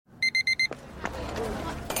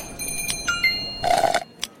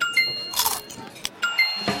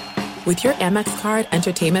With your Amex card,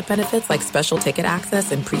 entertainment benefits like special ticket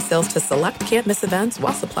access and pre-sales to select can't-miss events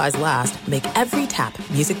while supplies last make every tap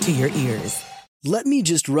music to your ears. "Let me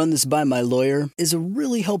just run this by my lawyer" is a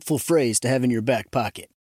really helpful phrase to have in your back pocket.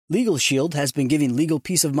 Legal Shield has been giving legal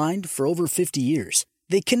peace of mind for over 50 years.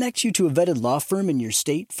 They connect you to a vetted law firm in your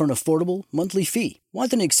state for an affordable monthly fee.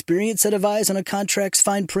 Want an experienced set of eyes on a contract's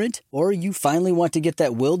fine print? Or you finally want to get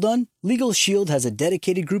that will done? Legal Shield has a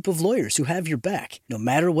dedicated group of lawyers who have your back, no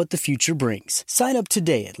matter what the future brings. Sign up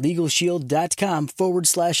today at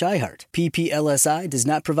LegalShield.com/iHeart. PPLSI does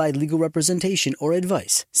not provide legal representation or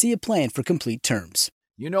advice. See a plan for complete terms.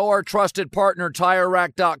 You know our trusted partner,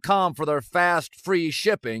 TireRack.com, for their fast, free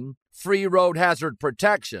shipping, free road hazard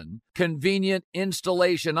protection, convenient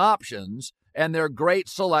installation options, and their great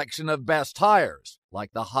selection of best tires, like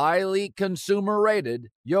the highly consumer-rated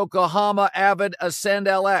Yokohama Avid Ascend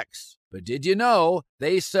LX. But did you know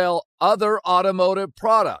they sell other automotive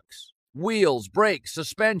products? Wheels, brakes,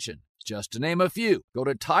 suspension, just to name a few. Go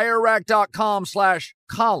to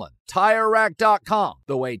TireRack.com/Colin. TireRack.com,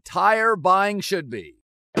 the way tire buying should be.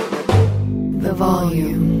 The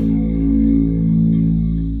volume.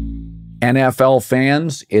 NFL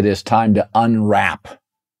fans, it is time to unwrap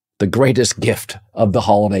the greatest gift of the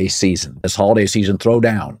holiday season. This holiday season, throw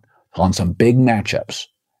down on some big matchups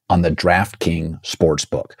on the DraftKings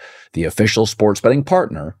Sportsbook, the official sports betting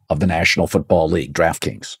partner of the National Football League,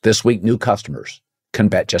 DraftKings. This week, new customers can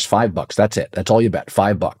bet just $5. That's it. That's all you bet,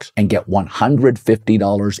 $5, and get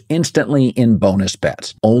 $150 instantly in bonus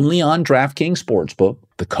bets. Only on DraftKings Sportsbook.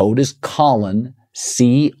 The code is Colin,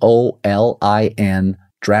 COLIN,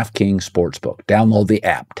 DraftKings Sportsbook. Download the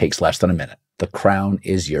app. Takes less than a minute. The crown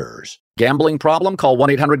is yours. Gambling problem? Call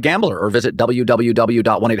 1-800-GAMBLER or visit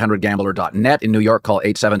www.1800gambler.net. In New York, call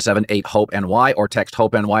 877-8-HOPE-NY or text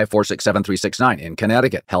HOPE-NY 467-369. In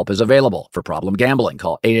Connecticut, help is available. For problem gambling,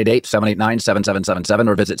 call 888-789-7777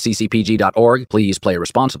 or visit ccpg.org. Please play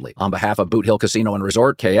responsibly. On behalf of Boot Hill Casino and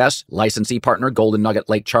Resort, KS, licensee partner Golden Nugget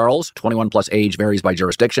Lake Charles, 21 plus age varies by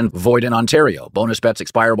jurisdiction, void in Ontario. Bonus bets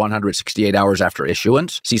expire 168 hours after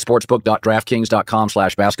issuance. See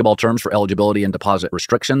sportsbook.draftkings.com/basketball terms for eligibility and deposit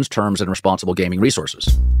restrictions, terms, and responsible gaming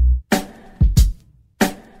resources.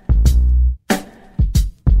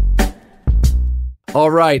 All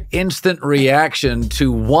right, instant reaction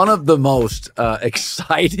to one of the most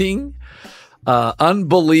exciting,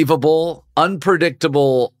 unbelievable,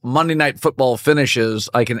 unpredictable Monday Night Football finishes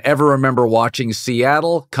I can ever remember watching.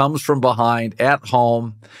 Seattle comes from behind at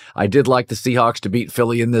home. I did like the Seahawks to beat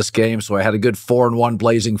Philly in this game, so I had a good 4-1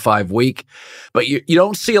 Blazing 5 week. But you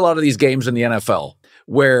don't see a lot of these games in the NFL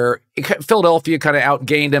where Philadelphia kind of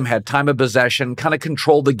outgained them, had time of possession, kind of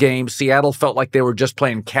controlled the game. Seattle felt like they were just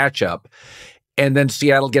playing catch-up. And then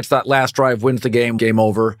Seattle gets that last drive, wins the game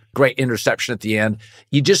over. Great interception at the end.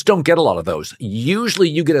 You just don't get a lot of those. Usually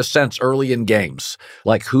you get a sense early in games,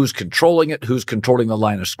 like who's controlling it, who's controlling the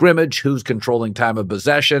line of scrimmage, who's controlling time of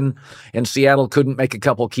possession. And Seattle couldn't make a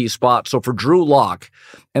couple key spots. So for Drew Lock,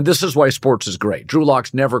 and this is why sports is great, Drew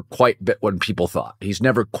Lock's never quite been what people thought. He's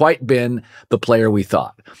never quite been the player we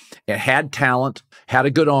thought. It had talent, had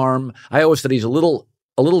a good arm. I always said he's a little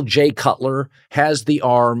Jay Cutler, has the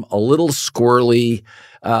arm, a little squirrely,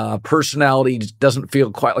 personality, doesn't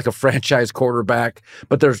feel quite like a franchise quarterback,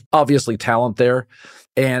 but there's obviously talent there.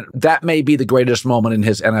 And that may be the greatest moment in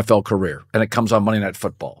his NFL career, and it comes on Monday Night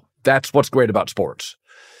Football. That's what's great about sports.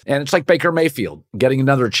 And it's like Baker Mayfield getting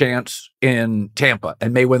another chance in Tampa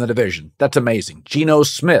and may win the division. That's amazing. Geno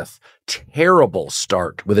Smith, terrible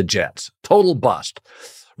start with the Jets, total bust.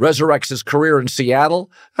 Resurrects his career in Seattle.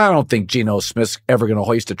 I don't think Geno Smith's ever going to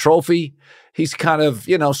hoist a trophy. He's kind of,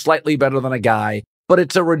 slightly better than a guy, but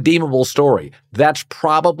it's a redeemable story. That's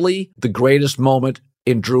probably the greatest moment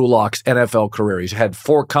in Drew Lock's NFL career. He's had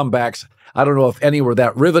 4 comebacks. I don't know if any were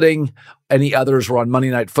that riveting. Any others were on Monday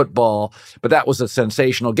Night Football, but that was a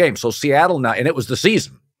sensational game. So Seattle now, and it was the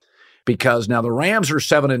season, because now the Rams are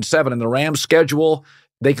 7-7, and the Rams' schedule,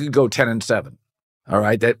 they could go 10-7. All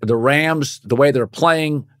right, the Rams, the way they're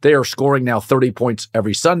playing, they are scoring now 30 points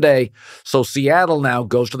every Sunday. So Seattle now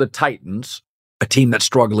goes to the Titans, a team that's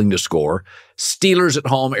struggling to score. Steelers at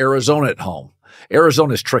home, Arizona at home.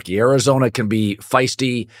 Arizona's tricky. Arizona can be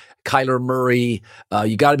feisty. Kyler Murray,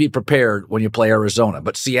 you got to be prepared when you play Arizona.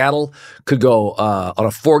 But Seattle could go on a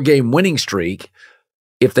 4-game winning streak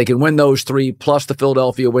if they can win those 3, plus the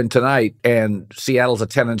Philadelphia win tonight, and Seattle's a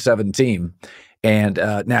 10-7 team. And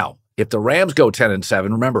now, if the Rams go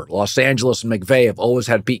 10-7, remember, Los Angeles and McVay have always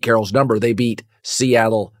had Pete Carroll's number. They beat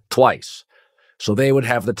Seattle twice. So they would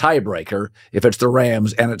have the tiebreaker if it's the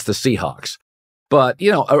Rams and it's the Seahawks. But,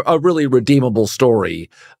 a really redeemable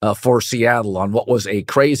story for Seattle on what was a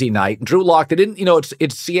crazy night. Drew Lock, they didn't,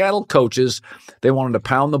 it's Seattle coaches. They wanted to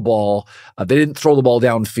pound the ball. They didn't throw the ball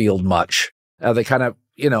downfield much. They kind of,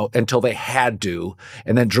 until they had to.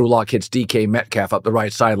 And then Drew Lock hits DK Metcalf up the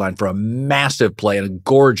right sideline for a massive play and a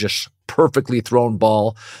gorgeous, perfectly thrown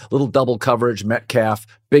ball. Little double coverage. Metcalf,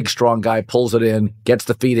 big, strong guy, pulls it in, gets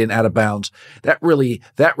the feet in out of bounds. That really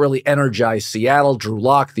energized Seattle. Drew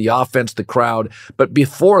Lock, the offense, the crowd. But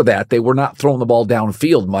before that, they were not throwing the ball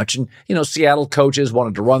downfield much. And, Seattle coaches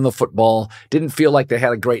wanted to run the football, didn't feel like they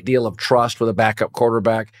had a great deal of trust with a backup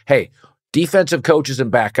quarterback. Hey, defensive coaches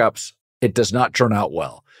and backups, it does not turn out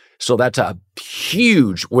well. So that's a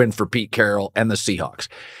huge win for Pete Carroll and the Seahawks.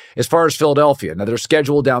 As far as Philadelphia, now their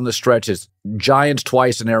schedule down the stretch is Giants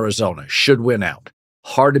twice in Arizona. Should win out.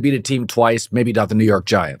 Hard to beat a team twice, maybe not the New York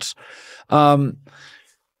Giants. Philadelphia,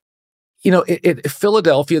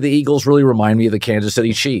 the Eagles really remind me of the Kansas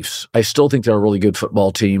City Chiefs. I still think they're a really good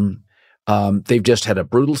football team. They've just had a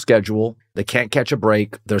brutal schedule. They can't catch a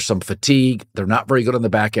break. There's some fatigue. They're not very good on the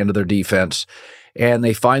back end of their defense. And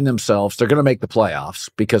they find themselves, they're going to make the playoffs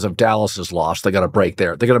because of Dallas's loss. They got a break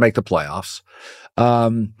there. They're going to make the playoffs.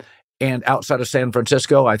 And outside of San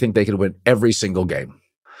Francisco, I think they could win every single game.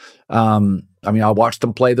 I watched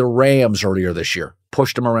them play the Rams earlier this year,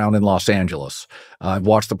 pushed them around in Los Angeles. I've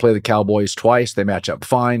watched them play the Cowboys twice. They match up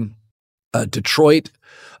fine. Detroit,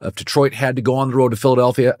 if Detroit had to go on the road to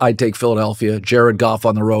Philadelphia, I'd take Philadelphia. Jared Goff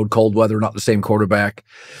on the road, cold weather, not the same quarterback.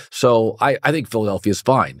 So I think Philadelphia's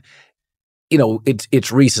fine.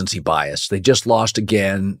 It's recency bias. They just lost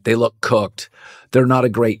again. They look cooked. They're not a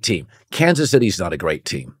great team. Kansas City's not a great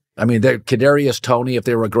team. Kadarius Toney, if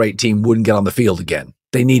they were a great team, wouldn't get on the field again.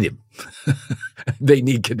 They need him. They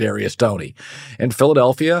need Kadarius Toney. And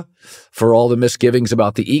Philadelphia, for all the misgivings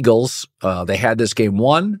about the Eagles, they had this game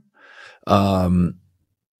won.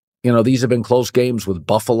 These have been close games with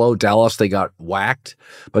Buffalo, Dallas. They got whacked,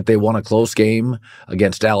 but they won a close game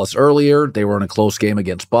against Dallas earlier. They were in a close game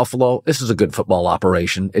against Buffalo. This is a good football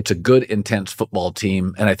operation. It's a good, intense football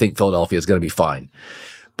team, and I think Philadelphia is going to be fine.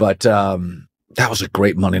 But that was a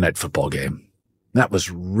great Monday Night Football game. That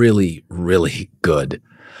was really, really good.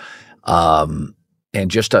 And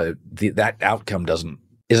just that outcome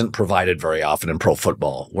isn't provided very often in pro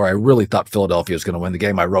football, where I really thought Philadelphia was going to win the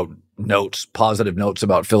game. I wrote positive notes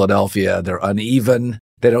about Philadelphia. They're uneven.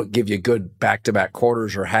 They don't give you good back-to-back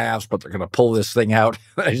quarters or halves, but they're going to pull this thing out.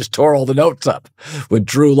 I just tore all the notes up with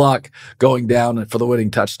Drew Lock going down for the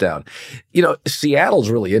winning touchdown.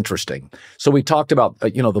 Seattle's really interesting. So we talked about,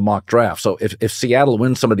 the mock draft. So if Seattle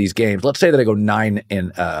wins some of these games, let's say that they go 9-8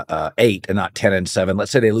 and not 10-7.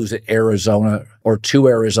 Let's say they lose at Arizona or to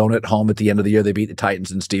Arizona at home at the end of the year. They beat the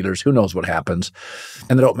Titans and Steelers. Who knows what happens?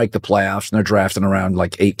 And they don't make the playoffs and they're drafting around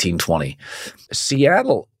like 18-20.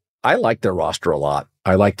 Seattle, I like their roster a lot.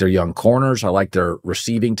 I like their young corners. I like their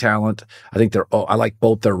receiving talent. I like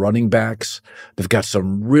both their running backs. They've got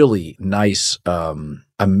some really nice, a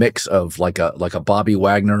mix of like a Bobby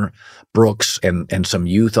Wagner, Brooks, and some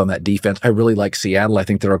youth on that defense. I really like Seattle. I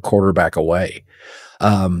think they're a quarterback away.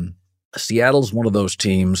 Seattle's one of those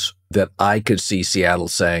teams that I could see Seattle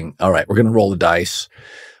saying, all right, we're going to roll the dice.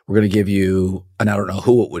 We're going to give you, and I don't know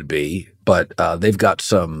who it would be, but they've got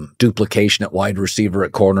some duplication at wide receiver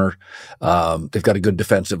at corner. They've got a good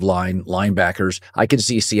defensive line, linebackers. I can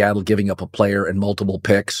see Seattle giving up a player and multiple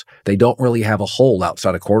picks. They don't really have a hole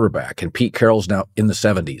outside of quarterback. And Pete Carroll's now in the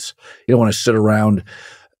 70s. You don't want to sit around,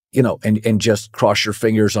 and just cross your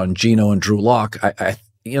fingers on Geno and Drew Lock.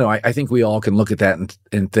 I think we all can look at that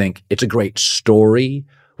and think it's a great story.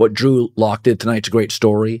 What Drew Lock did tonight's a great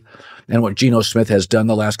story. And what Geno Smith has done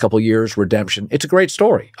the last couple of years, redemption, it's a great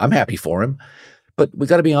story. I'm happy for him. But we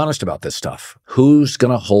got to be honest about this stuff. Who's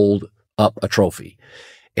going to hold up a trophy?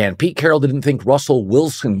 And Pete Carroll didn't think Russell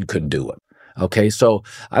Wilson could do it. Okay, so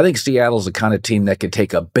I think Seattle's the kind of team that could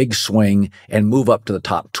take a big swing and move up to the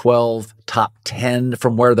top 12, top 10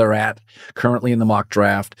 from where they're at currently in the mock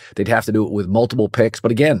draft. They'd have to do it with multiple picks.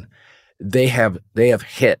 But again, they have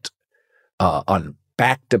hit on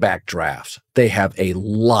back-to-back drafts. They have a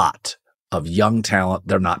lot of young talent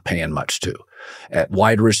they're not paying much to. At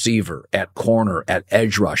wide receiver, at corner, at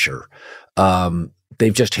edge rusher.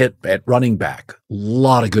 They've just hit at running back. A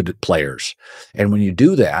lot of good players. And when you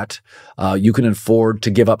do that, you can afford to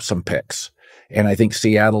give up some picks. And I think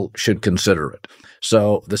Seattle should consider it.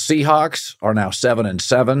 So the Seahawks are now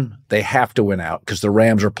 7-7. They have to win out because the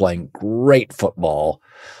Rams are playing great football.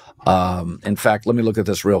 In fact, let me look at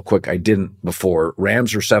this real quick. I didn't before.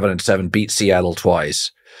 Rams are 7-7, beat Seattle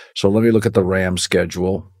twice. So let me look at the Rams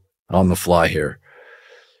schedule on the fly here.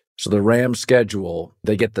 So the Rams schedule,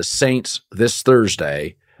 they get the Saints this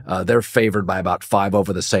Thursday. They're favored by about 5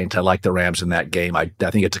 over the Saints. I like the Rams in that game. I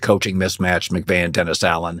think it's a coaching mismatch, McVay and Dennis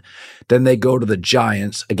Allen. Then they go to the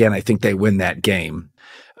Giants. Again, I think they win that game.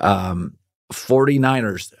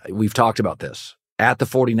 49ers, we've talked about this. At the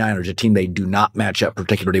 49ers, a team they do not match up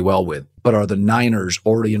particularly well with. But are the Niners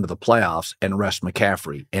already into the playoffs and rest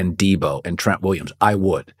McCaffrey and Debo and Trent Williams? I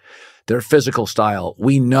would. Their physical style,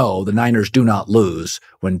 we know the Niners do not lose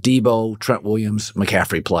when Debo, Trent Williams,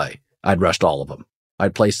 McCaffrey play. I'd rest all of them.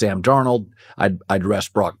 I'd play Sam Darnold. I'd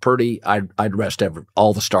rest Brock Purdy. I'd rest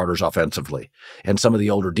all the starters offensively and some of the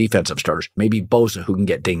older defensive starters, maybe Bosa, who can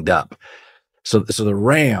get dinged up. So the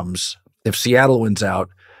Rams, if Seattle wins out,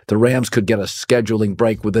 the Rams could get a scheduling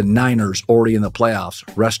break with the Niners already in the playoffs,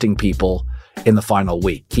 resting people in the final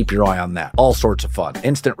week. Keep your eye on that. All sorts of fun.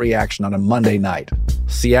 Instant reaction on a Monday night.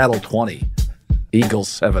 Seattle 20, Eagles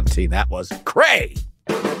 17. That was cray.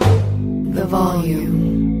 The volume.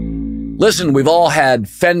 Listen, we've all had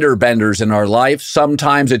fender benders in our life.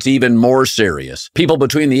 Sometimes it's even more serious. People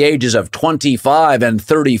between the ages of 25 and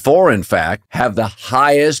 34, in fact, have the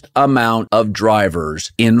highest amount of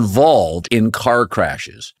drivers involved in car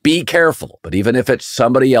crashes. Be careful, but even if it's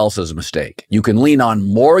somebody else's mistake, you can lean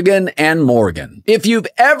on Morgan & Morgan. If you've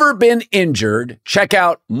ever been injured, check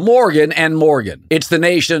out Morgan & Morgan. It's the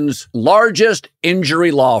nation's largest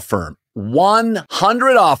injury law firm.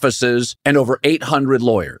 100 offices and over 800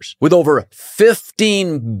 lawyers with over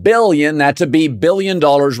 $15 billion, that's a B, billion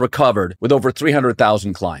dollars recovered with over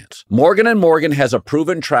 300,000 clients. Morgan & Morgan has a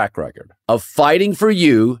proven track record of fighting for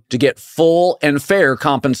you to get full and fair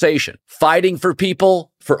compensation, fighting for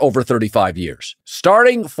people for over 35 years.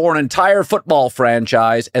 Starting for an entire football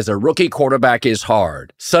franchise as a rookie quarterback is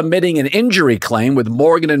hard. Submitting an injury claim with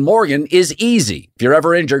Morgan & Morgan is easy. If you're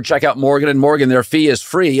ever injured, check out Morgan & Morgan. Their fee is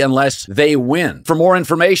free unless they win. For more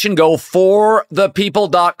information, go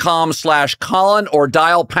forthepeople.com/Colin or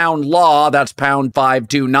dial pound law. That's pound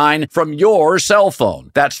 529 from your cell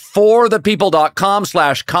phone. That's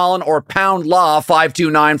forthepeople.com/Colin or pound law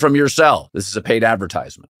 529 from your cell. This is a paid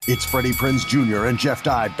advertisement. It's Freddie Prinze Jr. and Jeff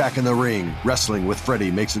Dye back in the ring. Wrestling with Freddie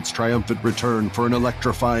makes its triumphant return for an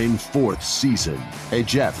electrifying 4th season. Hey,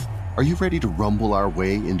 Jeff, are you ready to rumble our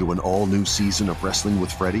way into an all-new season of Wrestling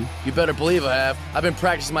with Freddie? You better believe I have. I've been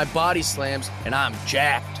practicing my body slams, and I'm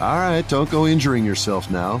jacked. All right, don't go injuring yourself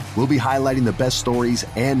now. We'll be highlighting the best stories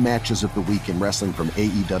and matches of the week in wrestling from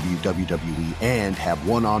AEW, WWE, and have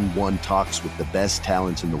one-on-one talks with the best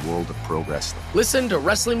talents in the world of pro wrestling. Listen to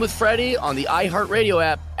Wrestling with Freddie on the iHeartRadio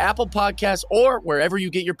app, Apple Podcasts, or wherever you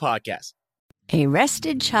get your podcasts. A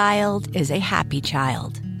rested child is a happy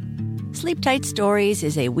child. Sleep Tight Stories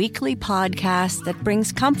is a weekly podcast that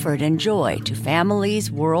brings comfort and joy to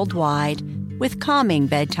families worldwide with calming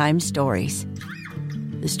bedtime stories.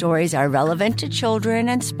 The stories are relevant to children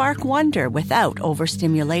and spark wonder without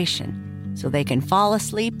overstimulation, so they can fall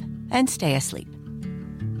asleep and stay asleep.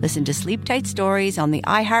 Listen to Sleep Tight Stories on the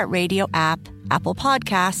iHeartRadio app, Apple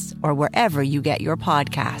Podcasts, or wherever you get your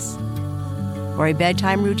podcasts. For a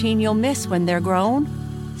bedtime routine you'll miss when they're grown,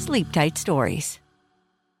 Sleep Tight Stories.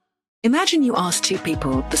 Imagine you ask 2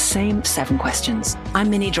 people the same 7 questions. I'm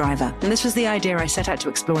Minnie Driver, and this was the idea I set out to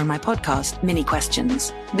explore in my podcast, Minnie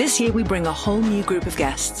Questions. This year, we bring a whole new group of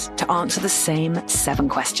guests to answer the same 7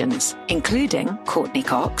 questions, including Courtney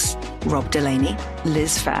Cox, Rob Delaney,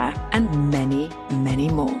 Liz Phair, and many, many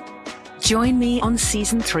more. Join me on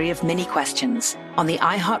Season 3 of Minnie Questions on the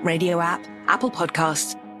iHeartRadio app, Apple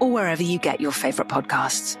Podcasts, or wherever you get your favorite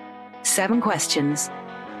podcasts. 7 questions,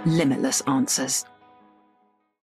 limitless answers.